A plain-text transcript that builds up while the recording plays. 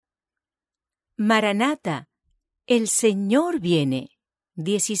Maranata, el Señor viene.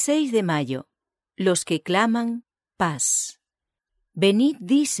 16 de mayo. Los que claman paz. Venid,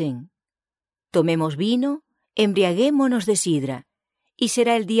 dicen. Tomemos vino, embriaguémonos de sidra, y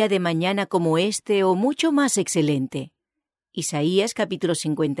será el día de mañana como este o mucho más excelente. Isaías capítulo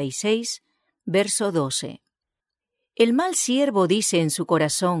 56, verso 12. El mal siervo dice en su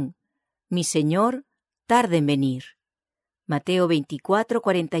corazón: mi Señor tarda en venir. Mateo 24,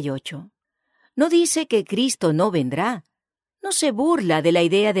 48. No dice que Cristo no vendrá. No se burla de la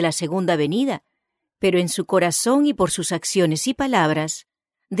idea de la segunda venida, pero en su corazón y por sus acciones y palabras,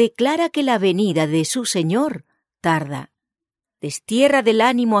 declara que la venida de su Señor tarda. Destierra del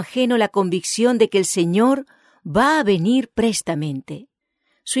ánimo ajeno la convicción de que el Señor va a venir prestamente.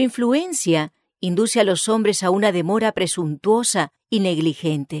 Su influencia induce a los hombres a una demora presuntuosa y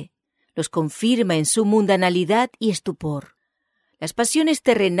negligente. Los confirma en su mundanalidad y estupor. Las pasiones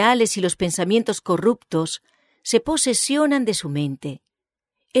terrenales y los pensamientos corruptos se posesionan de su mente.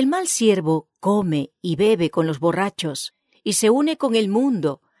 El mal siervo come y bebe con los borrachos y se une con el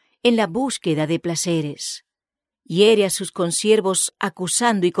mundo en la búsqueda de placeres. Hiere a sus consiervos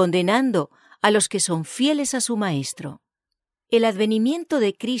acusando y condenando a los que son fieles a su maestro. El advenimiento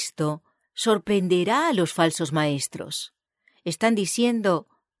de Cristo sorprenderá a los falsos maestros. Están diciendo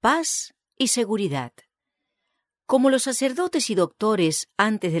paz y seguridad. Como los sacerdotes y doctores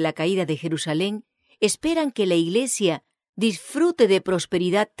antes de la caída de Jerusalén esperan que la Iglesia disfrute de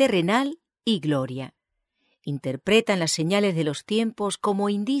prosperidad terrenal y gloria. Interpretan las señales de los tiempos como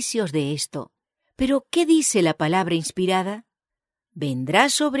indicios de esto. Pero, ¿qué dice la palabra inspirada? Vendrá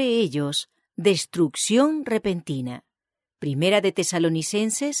sobre ellos destrucción repentina. Primera de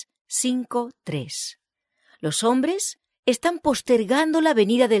Tesalonicenses 5:3. Los hombres están postergando la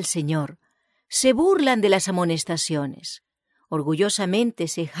venida del Señor. Se burlan de las amonestaciones. Orgullosamente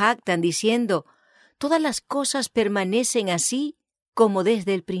se jactan diciendo: todas las cosas permanecen así como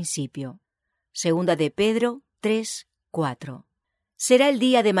desde el principio. Segunda de Pedro 3:4. ¿Será el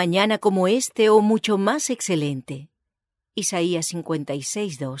día de mañana como este o mucho más excelente? Isaías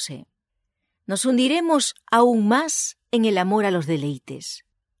 56:12. Nos hundiremos aún más en el amor a los deleites.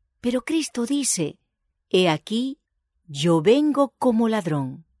 Pero Cristo dice: he aquí, yo vengo como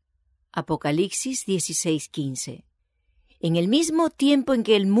ladrón. Apocalipsis 16:15. En el mismo tiempo en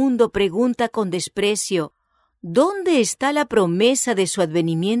que el mundo pregunta con desprecio: ¿dónde está la promesa de su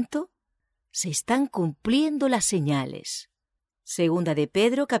advenimiento? Se están cumpliendo las señales. Segunda de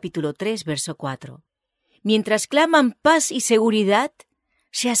Pedro, capítulo 3, verso 4. Mientras claman paz y seguridad,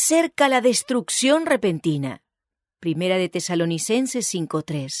 se acerca la destrucción repentina. Primera de Tesalonicenses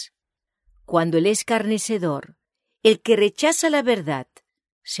 5:3. Cuando el escarnecedor, el que rechaza la verdad,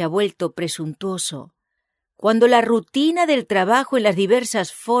 se ha vuelto presuntuoso, cuando la rutina del trabajo en las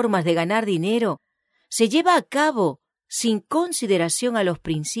diversas formas de ganar dinero se lleva a cabo sin consideración a los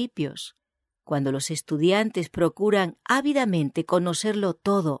principios, cuando los estudiantes procuran ávidamente conocerlo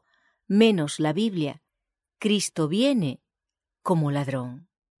todo, menos la Biblia, Cristo viene como ladrón.